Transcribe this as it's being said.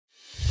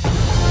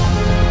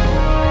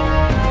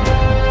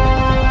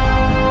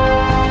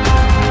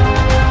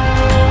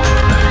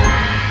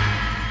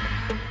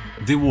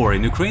The war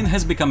in Ukraine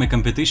has become a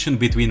competition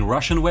between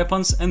Russian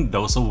weapons and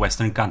those of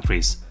Western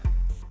countries.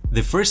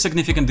 The first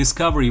significant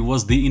discovery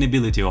was the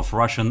inability of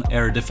Russian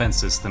air defense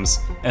systems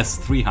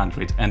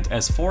S-300 and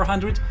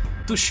S-400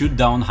 to shoot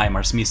down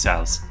Himars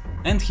missiles,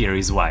 and here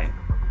is why.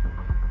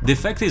 The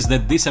fact is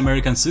that this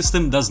American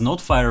system does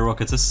not fire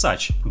rockets as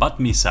such, but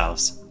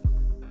missiles.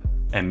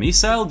 A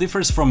missile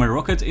differs from a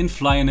rocket in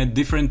flying at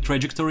different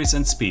trajectories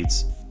and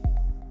speeds.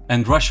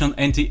 And Russian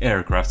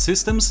anti-aircraft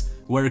systems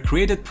were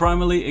created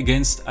primarily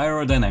against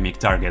aerodynamic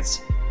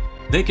targets.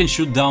 They can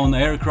shoot down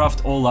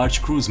aircraft or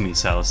large cruise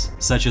missiles,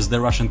 such as the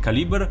Russian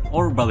Kalibr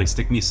or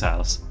ballistic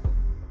missiles.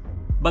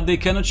 But they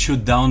cannot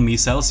shoot down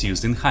missiles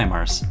used in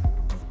Himars.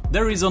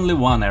 There is only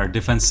one air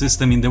defense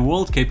system in the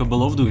world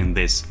capable of doing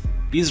this: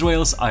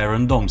 Israel's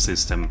Iron Dome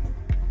system.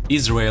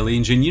 Israeli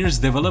engineers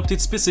developed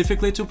it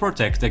specifically to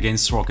protect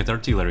against rocket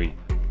artillery.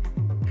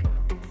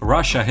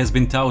 Russia has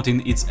been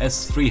touting its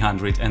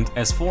S-300 and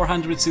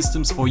S-400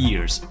 systems for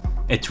years,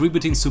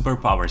 attributing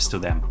superpowers to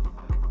them.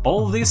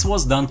 All this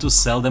was done to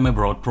sell them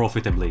abroad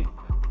profitably.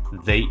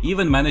 They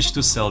even managed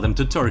to sell them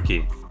to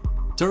Turkey.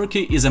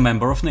 Turkey is a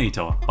member of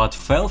NATO, but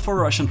fell for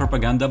Russian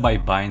propaganda by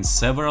buying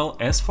several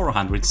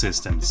S-400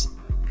 systems.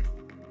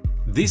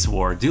 This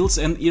war deals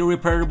an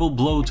irreparable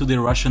blow to the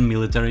Russian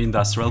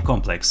military-industrial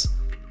complex.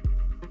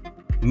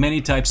 Many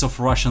types of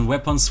Russian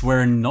weapons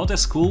were not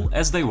as cool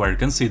as they were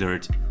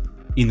considered.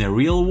 In a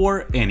real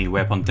war, any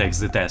weapon takes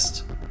the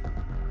test.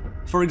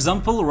 For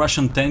example,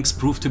 Russian tanks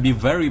proved to be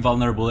very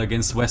vulnerable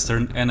against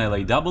Western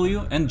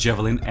NLAW and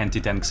Javelin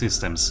anti-tank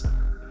systems.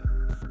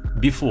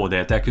 Before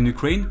the attack in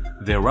Ukraine,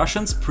 the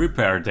Russians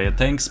prepared their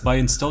tanks by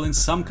installing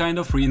some kind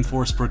of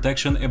reinforced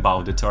protection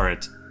above the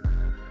turret.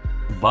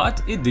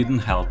 But it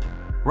didn't help.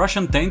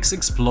 Russian tanks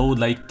explode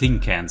like tin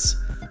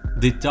cans.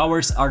 The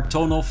towers are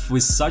torn off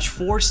with such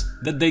force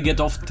that they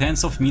get off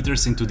tens of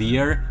meters into the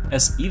air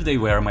as if they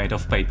were made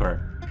of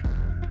paper.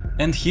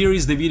 And here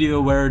is the video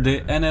where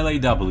the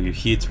NLAW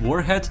hit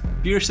warhead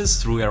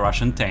pierces through a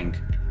Russian tank.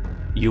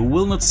 You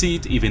will not see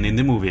it even in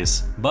the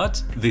movies,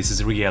 but this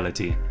is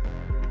reality.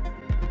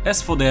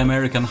 As for the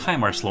American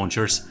Himars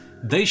launchers,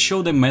 they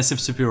showed a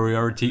massive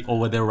superiority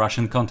over their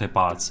Russian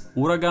counterparts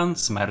Uragan,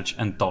 Smerch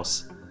and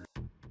TOS.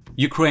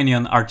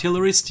 Ukrainian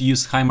artillerists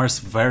use Himars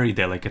very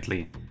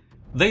delicately.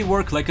 They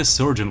work like a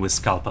surgeon with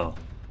scalpel.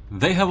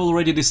 They have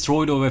already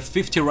destroyed over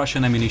 50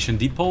 Russian ammunition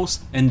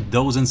depots and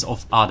dozens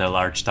of other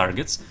large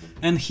targets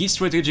and hit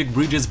strategic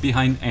bridges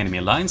behind enemy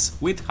lines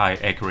with high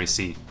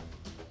accuracy.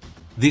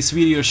 This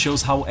video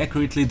shows how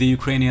accurately the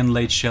Ukrainian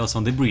laid shells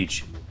on the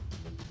bridge.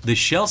 The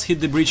shells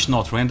hit the bridge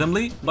not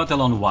randomly, but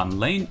along one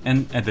lane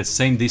and at the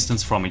same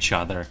distance from each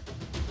other.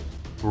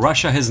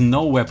 Russia has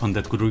no weapon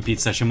that could repeat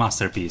such a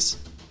masterpiece.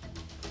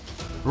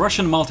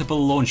 Russian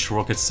multiple launch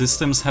rocket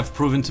systems have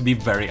proven to be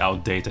very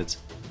outdated.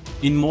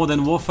 In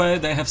modern warfare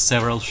they have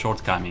several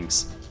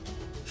shortcomings.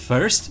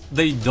 First,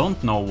 they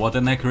don't know what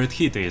an accurate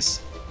hit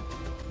is.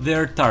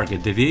 Their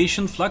target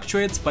deviation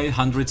fluctuates by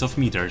hundreds of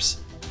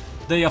meters.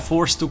 They are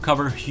forced to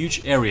cover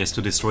huge areas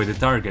to destroy the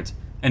target,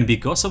 and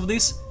because of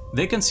this,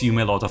 they consume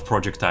a lot of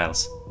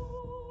projectiles.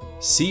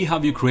 See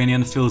how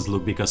Ukrainian fields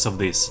look because of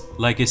this,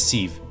 like a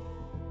sieve.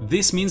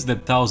 This means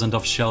that thousands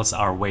of shells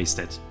are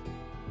wasted.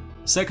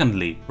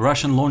 Secondly,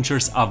 Russian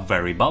launchers are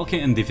very bulky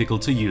and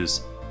difficult to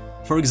use.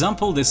 For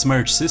example, the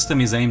Smerch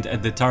system is aimed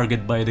at the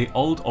target by the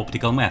old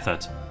optical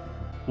method,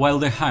 while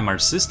the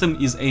Himars system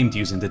is aimed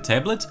using the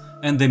tablet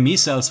and the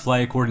missiles fly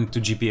according to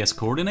GPS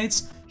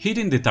coordinates,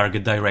 hitting the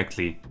target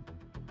directly.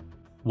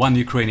 One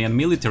Ukrainian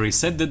military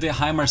said that the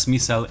Himars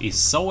missile is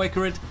so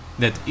accurate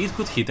that it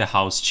could hit a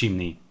house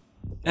chimney.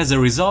 As a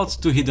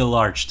result, to hit a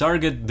large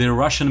target, the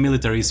Russian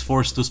military is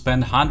forced to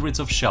spend hundreds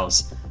of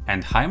shells,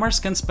 and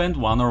Himars can spend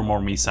one or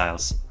more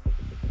missiles.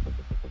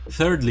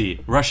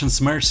 Thirdly, Russian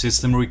Smerch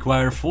system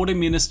require 40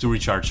 minutes to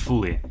recharge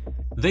fully.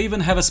 They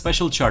even have a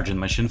special charging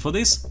machine for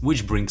this,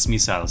 which brings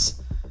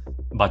missiles.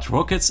 But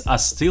rockets are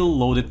still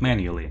loaded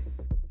manually.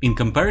 In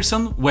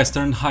comparison,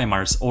 Western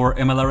Himars or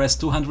MLRS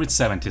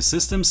 270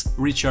 systems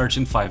recharge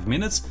in 5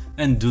 minutes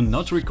and do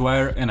not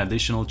require an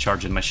additional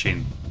charging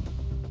machine.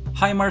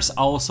 Himars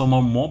are also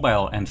more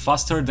mobile and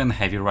faster than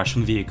heavy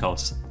Russian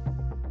vehicles.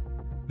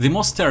 The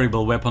most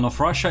terrible weapon of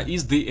Russia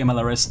is the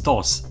MLRS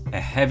TOS, a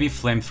heavy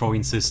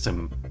flame-throwing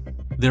system.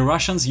 The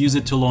Russians use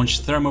it to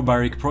launch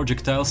thermobaric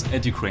projectiles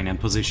at Ukrainian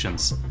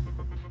positions.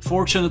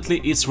 Fortunately,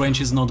 its range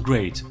is not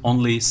great,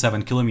 only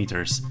 7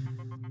 kilometers.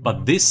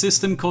 But this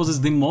system causes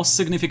the most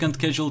significant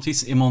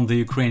casualties among the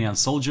Ukrainian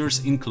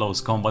soldiers in close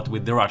combat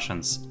with the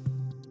Russians.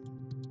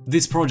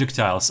 These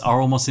projectiles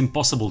are almost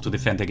impossible to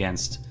defend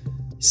against.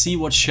 See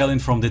what shelling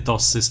from the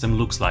TOS system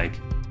looks like.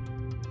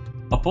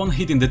 Upon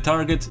hitting the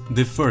target,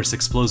 the first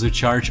explosive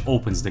charge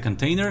opens the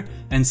container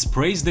and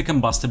sprays the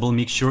combustible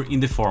mixture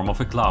in the form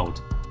of a cloud.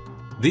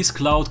 This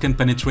cloud can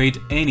penetrate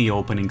any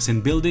openings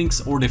in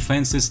buildings or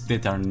defenses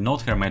that are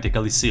not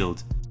hermetically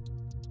sealed.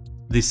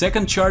 The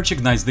second charge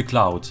ignites the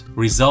cloud,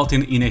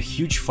 resulting in a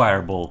huge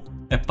fireball,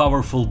 a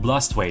powerful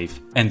blast wave,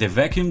 and a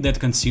vacuum that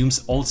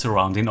consumes all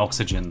surrounding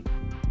oxygen.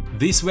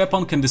 This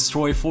weapon can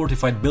destroy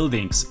fortified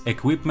buildings,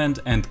 equipment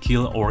and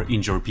kill or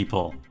injure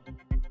people.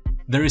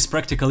 There is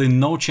practically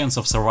no chance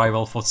of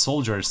survival for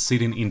soldiers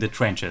sitting in the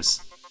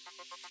trenches.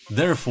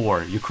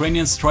 Therefore,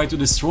 Ukrainians try to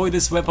destroy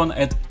this weapon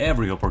at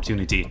every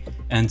opportunity,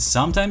 and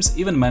sometimes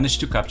even manage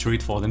to capture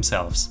it for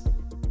themselves.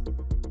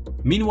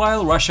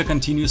 Meanwhile, Russia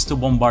continues to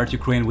bombard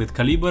Ukraine with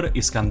Kalibr,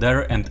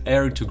 Iskander and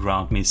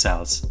air-to-ground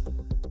missiles.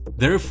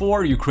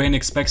 Therefore, Ukraine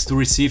expects to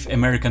receive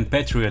American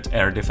Patriot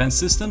air defense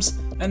systems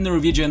and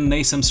Norwegian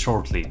NASAMS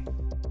shortly.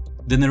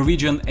 The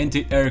Norwegian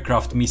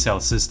anti-aircraft missile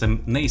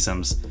system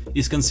NASAMS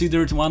is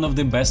considered one of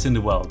the best in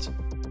the world.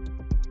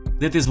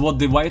 That is what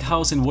the White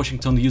House in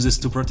Washington uses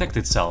to protect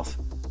itself.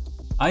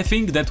 I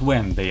think that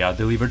when they are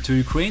delivered to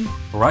Ukraine,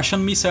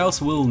 Russian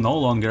missiles will no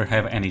longer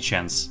have any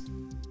chance.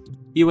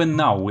 Even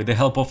now, with the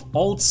help of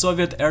old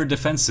Soviet air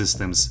defense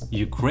systems,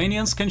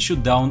 Ukrainians can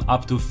shoot down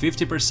up to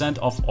 50%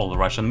 of all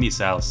Russian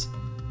missiles.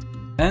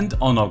 And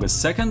on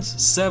August 2nd,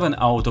 7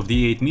 out of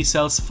the 8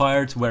 missiles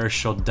fired were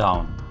shot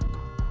down.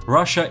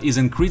 Russia is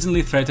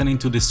increasingly threatening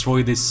to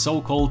destroy these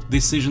so-called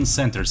decision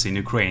centers in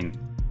Ukraine.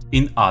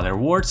 In other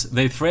words,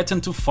 they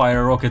threaten to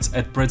fire rockets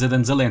at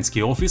President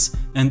Zelensky's office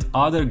and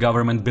other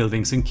government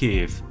buildings in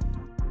Kiev.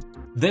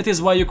 That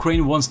is why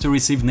Ukraine wants to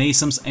receive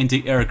NASAMS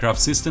anti-aircraft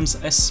systems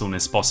as soon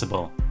as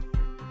possible.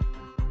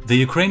 The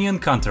Ukrainian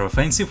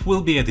counter-offensive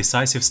will be a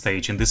decisive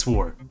stage in this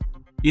war.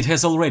 It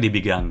has already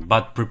begun,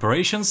 but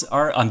preparations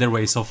are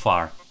underway so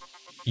far.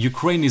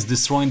 Ukraine is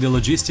destroying the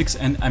logistics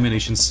and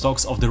ammunition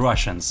stocks of the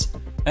Russians,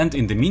 and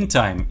in the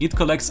meantime it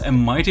collects a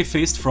mighty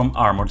feast from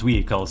armored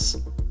vehicles.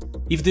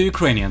 If the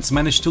Ukrainians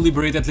manage to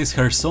liberate at least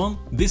Kherson,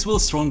 this will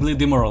strongly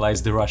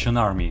demoralize the Russian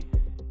army.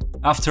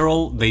 After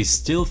all, they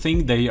still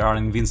think they are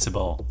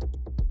invincible.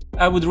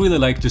 I would really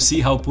like to see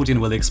how Putin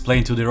will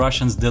explain to the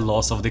Russians the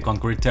loss of the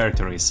conquered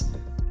territories.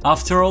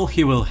 After all,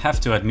 he will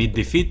have to admit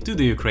defeat to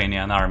the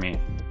Ukrainian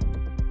army.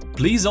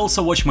 Please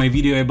also watch my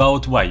video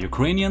about why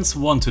Ukrainians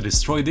want to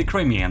destroy the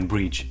Crimean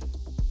Bridge.